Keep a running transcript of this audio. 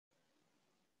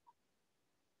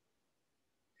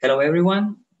Hello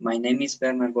everyone, my name is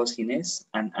Bernhard Vos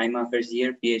and I'm a first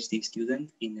year PhD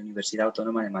student in the Universidad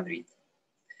Autónoma de Madrid.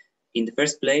 In the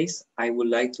first place, I would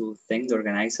like to thank the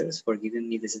organizers for giving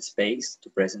me this space to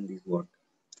present this work.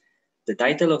 The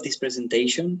title of this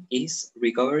presentation is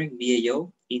Recovering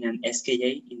BAO in an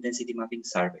SKA Intensity Mapping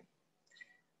Survey,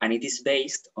 and it is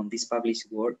based on this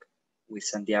published work with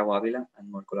Santiago Avila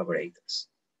and more collaborators.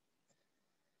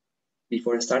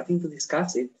 Before starting to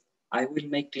discuss it, I will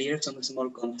make clear some small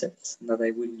concepts that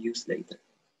I will use later.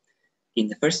 In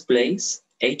the first place,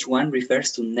 H1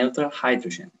 refers to neutral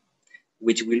hydrogen,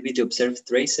 which will be the observed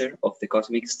tracer of the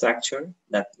cosmic structure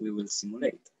that we will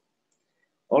simulate.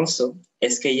 Also,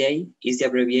 SKA is the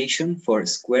abbreviation for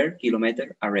Square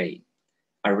Kilometer Array,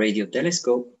 a radio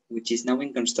telescope which is now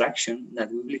in construction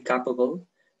that will be capable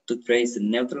to trace the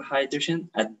neutral hydrogen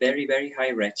at very, very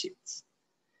high redshifts.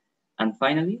 And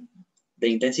finally,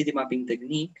 the intensity mapping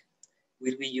technique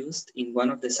will be used in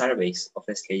one of the surveys of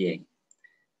SKA,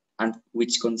 and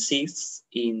which consists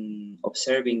in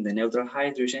observing the neutral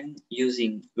hydrogen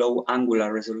using low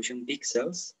angular resolution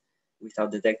pixels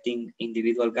without detecting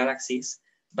individual galaxies,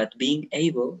 but being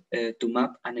able to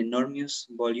map an enormous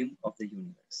volume of the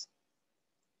universe.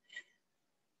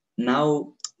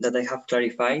 Now that I have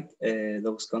clarified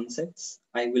those concepts,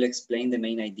 I will explain the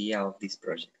main idea of this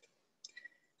project.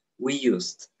 We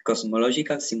used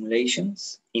cosmological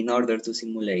simulations in order to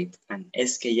simulate an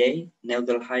SKA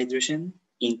neutral hydrogen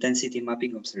intensity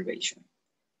mapping observation,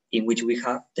 in which we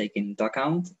have taken into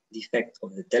account the effect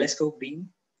of the telescope beam,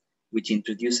 which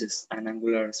introduces an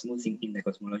angular smoothing in the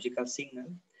cosmological signal,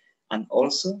 and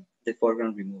also the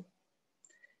foreground removal.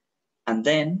 And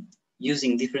then,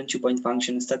 using different two-point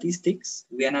function statistics,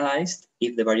 we analyzed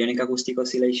if the baryonic acoustic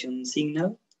oscillation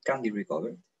signal can be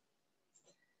recovered.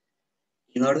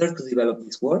 In order to develop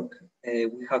this work,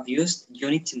 we have used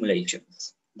unit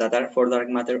simulations that are for dark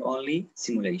matter only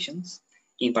simulations.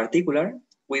 In particular,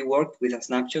 we worked with a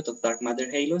snapshot of dark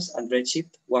matter halos at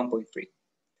redshift 1.3,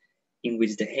 in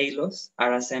which the halos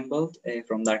are assembled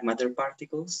from dark matter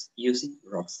particles using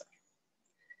Rockstar.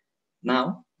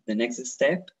 Now, the next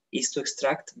step is to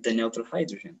extract the neutral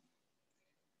hydrogen.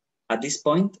 At this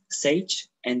point, SAGE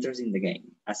enters in the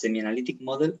game, a semi-analytic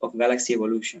model of galaxy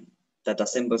evolution that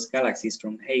assembles galaxies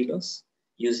from halos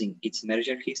using its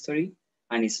merger history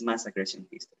and its mass accretion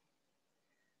history.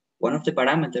 One of the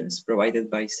parameters provided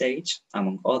by SAGE,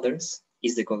 among others,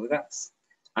 is the cold gas.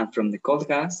 And from the cold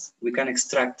gas, we can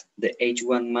extract the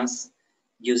H1 mass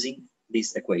using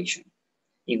this equation,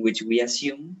 in which we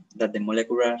assume that the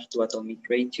molecular to atomic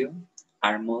ratio,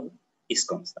 R-mol, is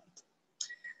constant.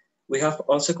 We have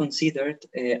also considered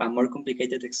a more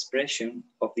complicated expression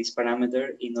of this parameter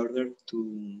in order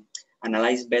to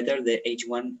analyze better the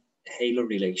H1 halo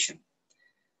relation.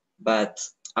 But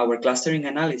our clustering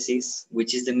analysis,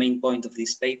 which is the main point of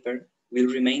this paper, will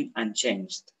remain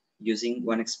unchanged using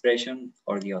one expression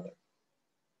or the other.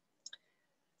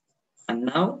 And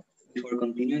now, before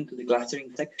continuing to the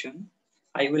clustering section,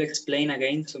 I will explain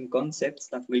again some concepts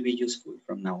that will be useful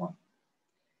from now on.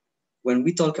 When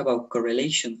we talk about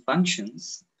correlation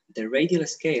functions, the radial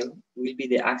scale will be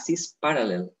the axis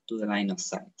parallel to the line of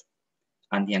sight,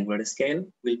 and the angular scale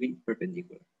will be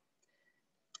perpendicular.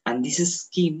 And this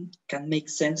scheme can make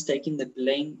sense taking the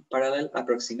plane parallel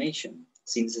approximation,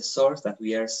 since the source that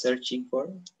we are searching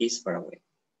for is far away.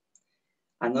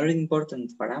 Another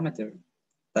important parameter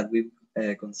that we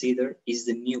consider is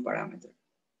the mu parameter,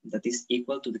 that is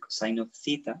equal to the cosine of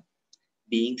theta,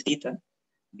 being theta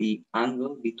the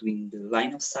angle between the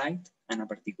line of sight and a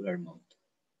particular mode.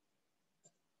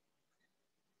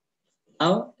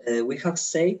 Now, we have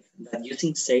said that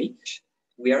using SAGE,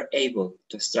 we are able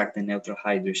to extract the neutral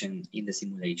hydrogen in the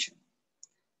simulation.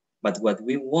 But what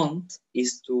we want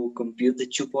is to compute the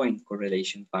two-point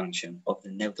correlation function of the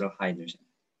neutral hydrogen.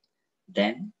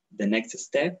 Then, the next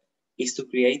step is to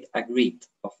create a grid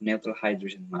of neutral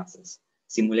hydrogen masses,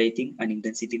 simulating an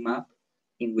intensity map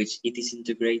in which it is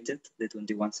integrated the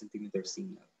 21 centimeter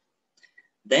signal.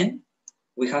 Then,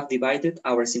 we have divided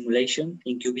our simulation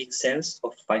in cubic cells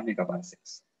of 5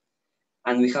 megaparsecs.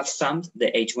 And we have summed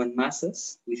the H1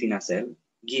 masses within a cell,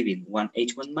 giving one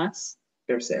H1 mass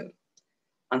per cell.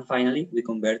 And finally, we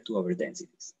convert to our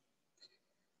densities.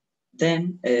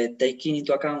 Then, taking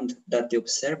into account that the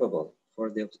observable for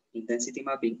the intensity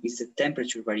mapping is the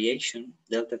temperature variation,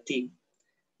 delta T,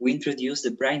 we introduce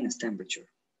the brightness temperature,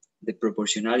 the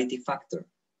proportionality factor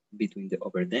between the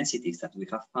overdensities that we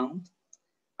have found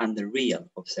and the real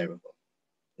observable,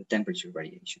 the temperature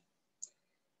variation.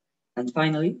 And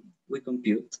finally, we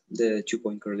compute the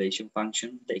two-point correlation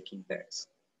function taking pairs.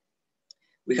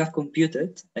 We have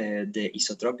computed the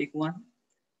isotropic one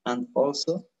and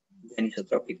also the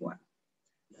anisotropic one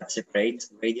that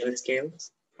separates radial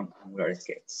scales from angular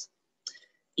scales.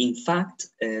 In fact,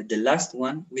 the last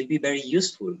one will be very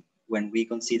useful when we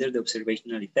consider the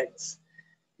observational effects,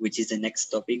 which is the next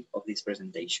topic of this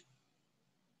presentation.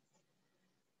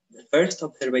 The first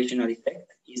observational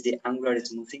effect is the angular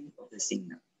smoothing of the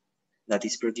signal that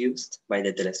is produced by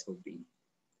the telescope beam.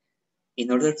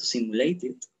 In order to simulate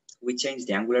it, we change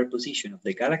the angular position of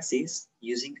the galaxies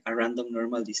using a random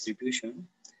normal distribution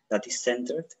that is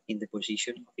centered in the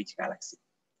position of each galaxy,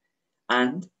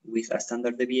 and with a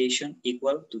standard deviation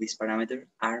equal to this parameter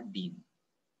R beam,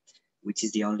 which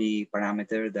is the only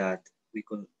parameter that we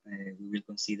will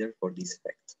consider for this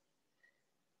effect.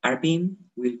 R beam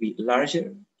will be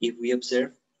larger if we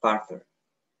observe farther,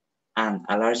 and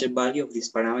a larger value of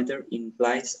this parameter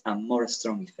implies a more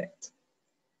strong effect.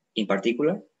 In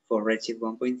particular, for redshift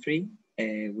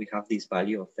 1.3, we have this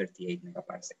value of 38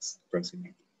 megaparsecs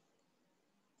approximately.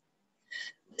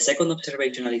 The second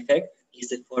observational effect is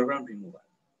the foreground removal.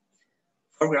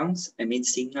 Foregrounds emit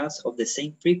signals of the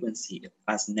same frequency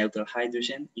as neutral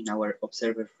hydrogen in our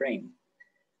observer frame,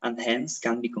 and hence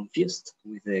can be confused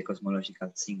with the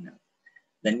cosmological signal.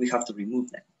 Then we have to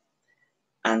remove them.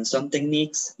 And some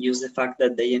techniques use the fact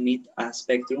that they emit a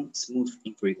spectrum smooth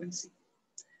in frequency.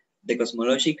 The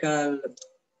cosmological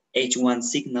H1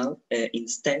 signal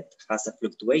instead has a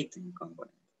fluctuating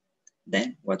component.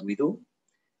 Then what we do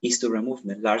is to remove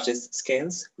the largest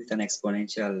scales with an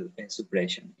exponential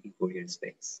suppression in Fourier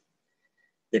space.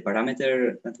 The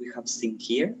parameter that we have seen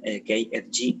here,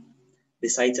 KFG,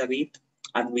 decides a bit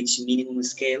at which minimum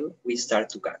scale we start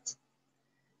to cut.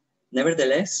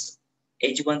 Nevertheless,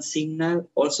 H1 signal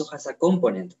also has a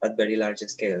component at very large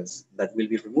scales that will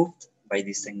be removed by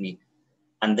this technique.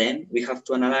 And then we have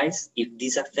to analyze if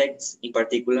this affects, in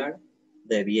particular,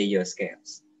 the BAO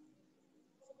scales.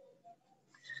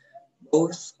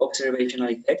 Both observational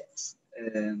effects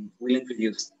will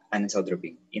introduce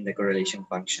anisotropy in the correlation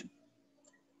function.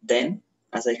 Then,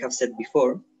 as I have said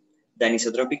before, the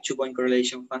anisotropic two-point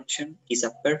correlation function is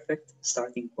a perfect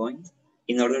starting point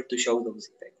in order to show those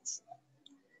effects,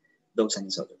 those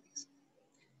anisotropies.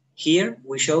 Here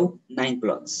we show 9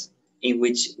 plots in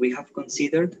which we have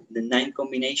considered the 9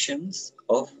 combinations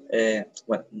of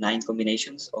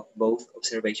both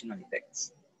observational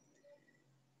effects.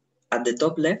 At the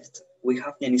top left, we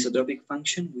have the anisotropic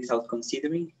function without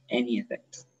considering any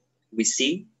effect. We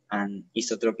see an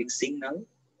isotropic signal,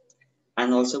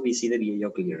 and also we see the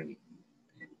BAO clearly.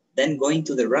 Then going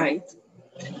to the right,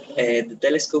 the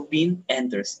telescope beam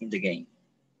enters in the game,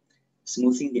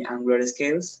 smoothing the angular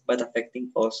scales, but affecting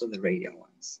also the radial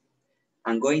ones.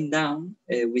 And going down,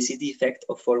 we see the effect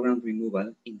of foreground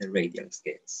removal in the radial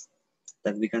scales,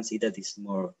 that we can see that is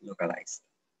more localized.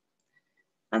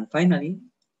 And finally,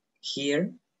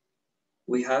 here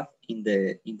we have in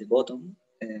the bottom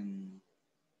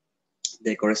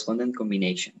the correspondent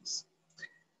combinations.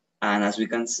 And as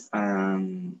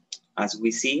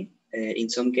we see, in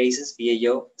some cases,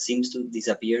 BAO seems to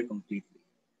disappear completely.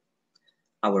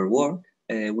 Our work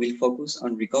will focus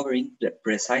on recovering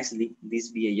precisely this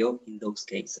BAO in those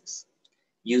cases,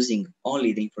 using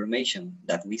only the information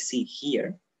that we see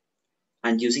here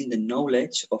and using the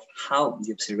knowledge of how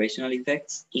the observational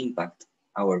effects impact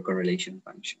our correlation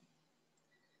function.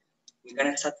 We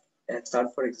can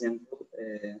start for example,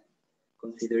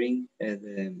 considering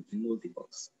the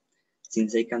multiples,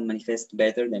 since they can manifest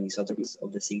better the anisotropies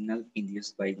of the signal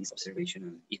induced by these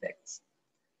observational effects.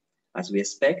 As we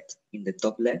expect, in the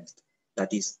top left,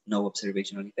 that is no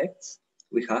observational effects,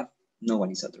 we have no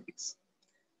anisotropies.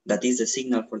 That is, the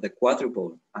signal for the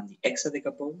quadrupole and the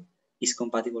hexadecapole is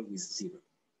compatible with 0.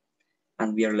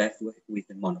 And we are left with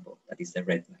the monopole, that is the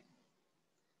red line.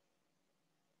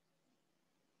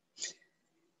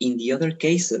 In the other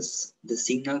cases, the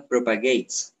signal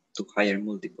propagates to higher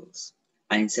multiples.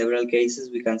 And in several cases,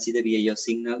 we can see the BAO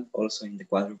signal also in the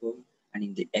quadrupole and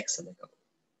in the hexadecapole.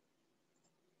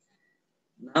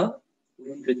 Now,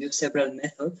 we introduce several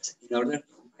methods in order to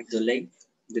isolate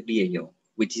the BAO,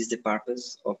 which is the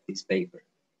purpose of this paper.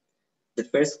 The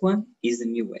first one is the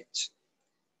mu wedge.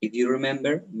 If you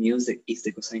remember, mu is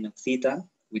the cosine of theta,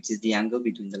 which is the angle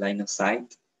between the line of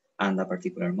sight and a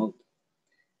particular mode.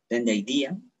 Then the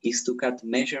idea is to cut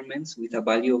measurements with a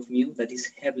value of mu that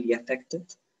is heavily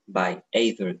affected by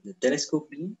either the telescope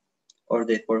beam or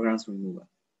the foreground removal.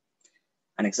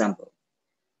 An example.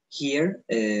 Here,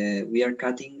 we are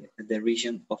cutting the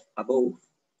region of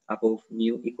above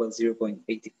mu equals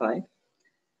 0.85,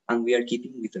 and we are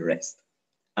keeping with the rest.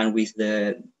 And with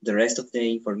the rest of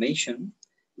the information,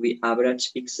 we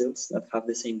average pixels that have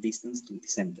the same distance to the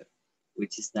center,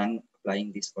 which is done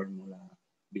applying this formula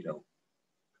below.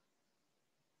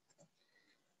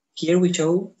 Here we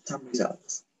show some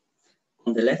results.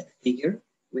 On the left figure,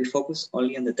 we focus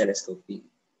only on the telescope beam.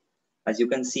 As you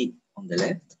can see on the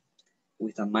left,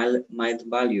 with a mild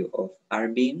value of R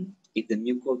beam, if the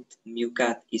mu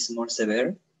cut is more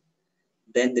severe,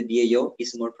 then the BAO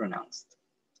is more pronounced.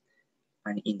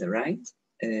 And in the right,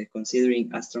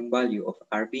 considering a strong value of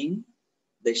R beam,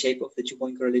 the shape of the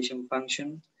 2-point correlation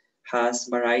function has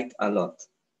varied a lot.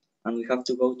 And we have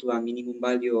to go to a minimum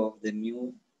value of the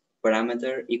mu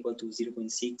parameter equal to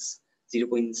 0.6,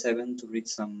 0.7 to reach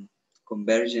some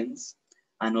convergence,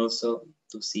 and also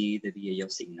to see the BAO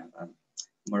signal,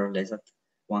 more or less at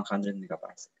 100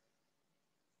 megaparsec.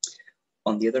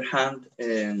 On the other hand,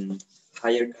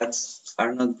 higher cuts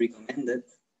are not recommended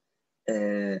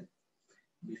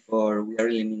before we are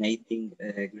eliminating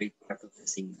a great part of the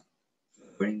signal,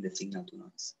 lowering the signal to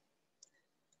noise.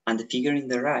 And the figure in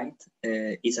the right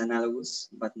is analogous,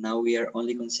 but now we are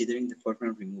only considering the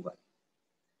foreground removal.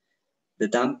 The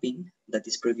damping that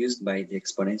is produced by the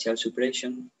exponential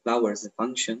suppression lowers the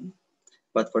function,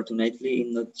 but fortunately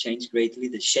it not change greatly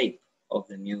the shape of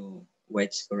the mu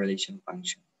wedge correlation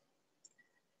function.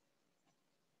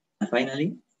 And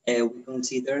finally, we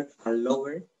considered a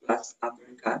lower plus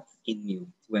upper cut in mu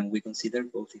when we consider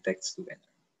both effects together.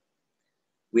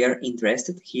 We are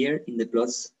interested here in the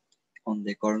plots on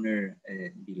the corner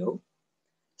below,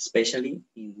 especially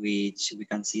in which we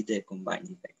can see the combined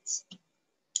effects.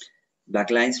 Black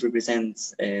lines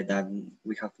represents that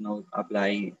we have not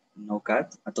applied no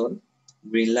cut at all.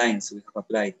 Green lines, we have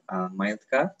applied a mild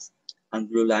cut, and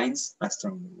blue lines, a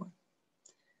stronger one.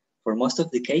 For most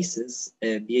of the cases,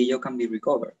 BAO can be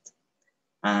recovered,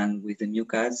 and with the mu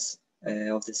cuts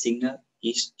of the signal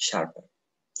is sharper.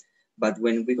 But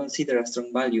when we consider a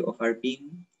strong value of our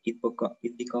beam,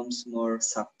 it becomes more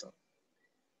subtle.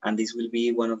 And this will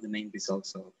be one of the main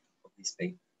results of this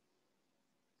paper.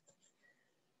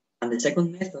 And the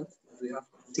second method that we have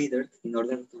considered in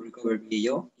order to recover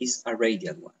BAO is a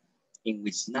radial one, in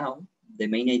which now the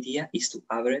main idea is to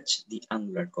average the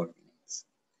angular coordinates.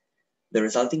 The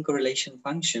resulting correlation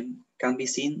function can be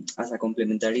seen as a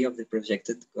complementary of the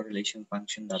projected correlation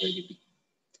function WB.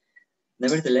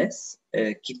 Nevertheless,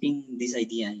 keeping this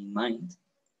idea in mind,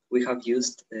 we have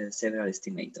used several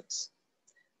estimators.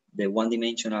 The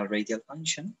one-dimensional radial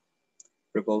function,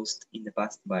 proposed in the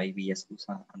past by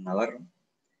Villascusa and Navarro,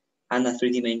 and a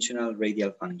three-dimensional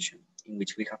radial function, in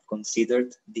which we have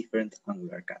considered different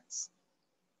angular cuts.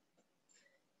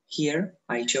 Here,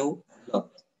 I show a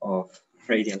lot of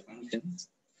radial functions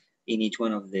in each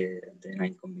one of the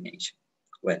 9 combinations.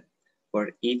 Well,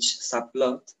 for each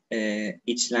subplot,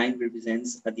 each line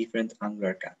represents a different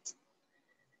angular cut.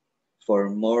 For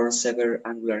more severe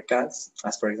angular cuts,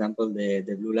 as for example the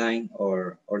blue line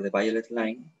or the violet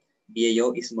line,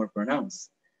 BAO is more pronounced,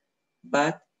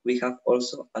 but we have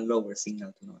also a lower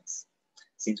signal to noise,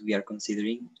 since we are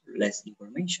considering less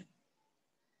information.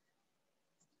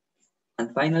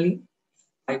 And finally,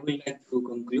 I would like to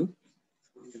conclude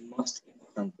with the most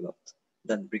important plot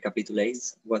that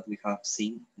recapitulates what we have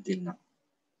seen until now.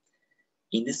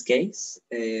 In this case,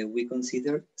 we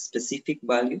consider specific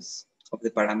values of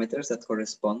the parameters that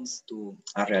corresponds to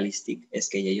a realistic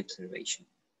SKA observation.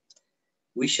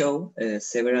 We show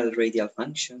several radial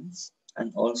functions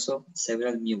and also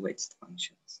several mu-weighted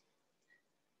functions.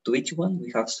 To each one, we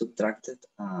have subtracted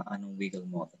an unwiggled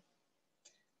model.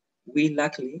 We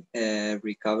luckily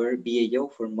recover BAO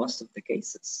for most of the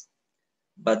cases,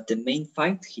 but the main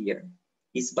fight here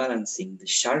is balancing the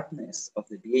sharpness of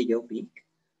the BAO peak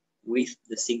with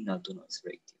the signal to noise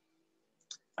ratio.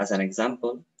 As an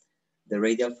example, the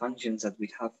radial functions that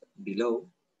we have below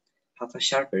have a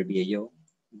sharper BAO,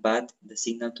 but the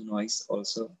signal to noise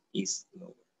also is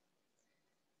lower.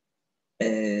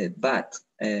 But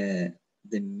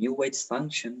the mu weights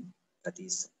function, that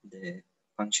is the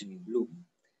function in blue,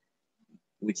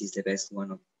 which is the best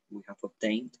one we have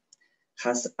obtained,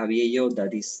 has a BAO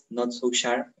that is not so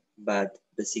sharp, but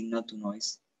the signal to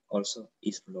noise also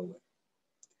is lower.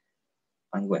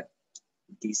 And well,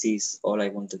 this is all I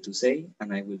wanted to say,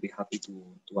 and I will be happy to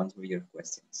answer your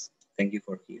questions. Thank you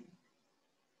for hearing.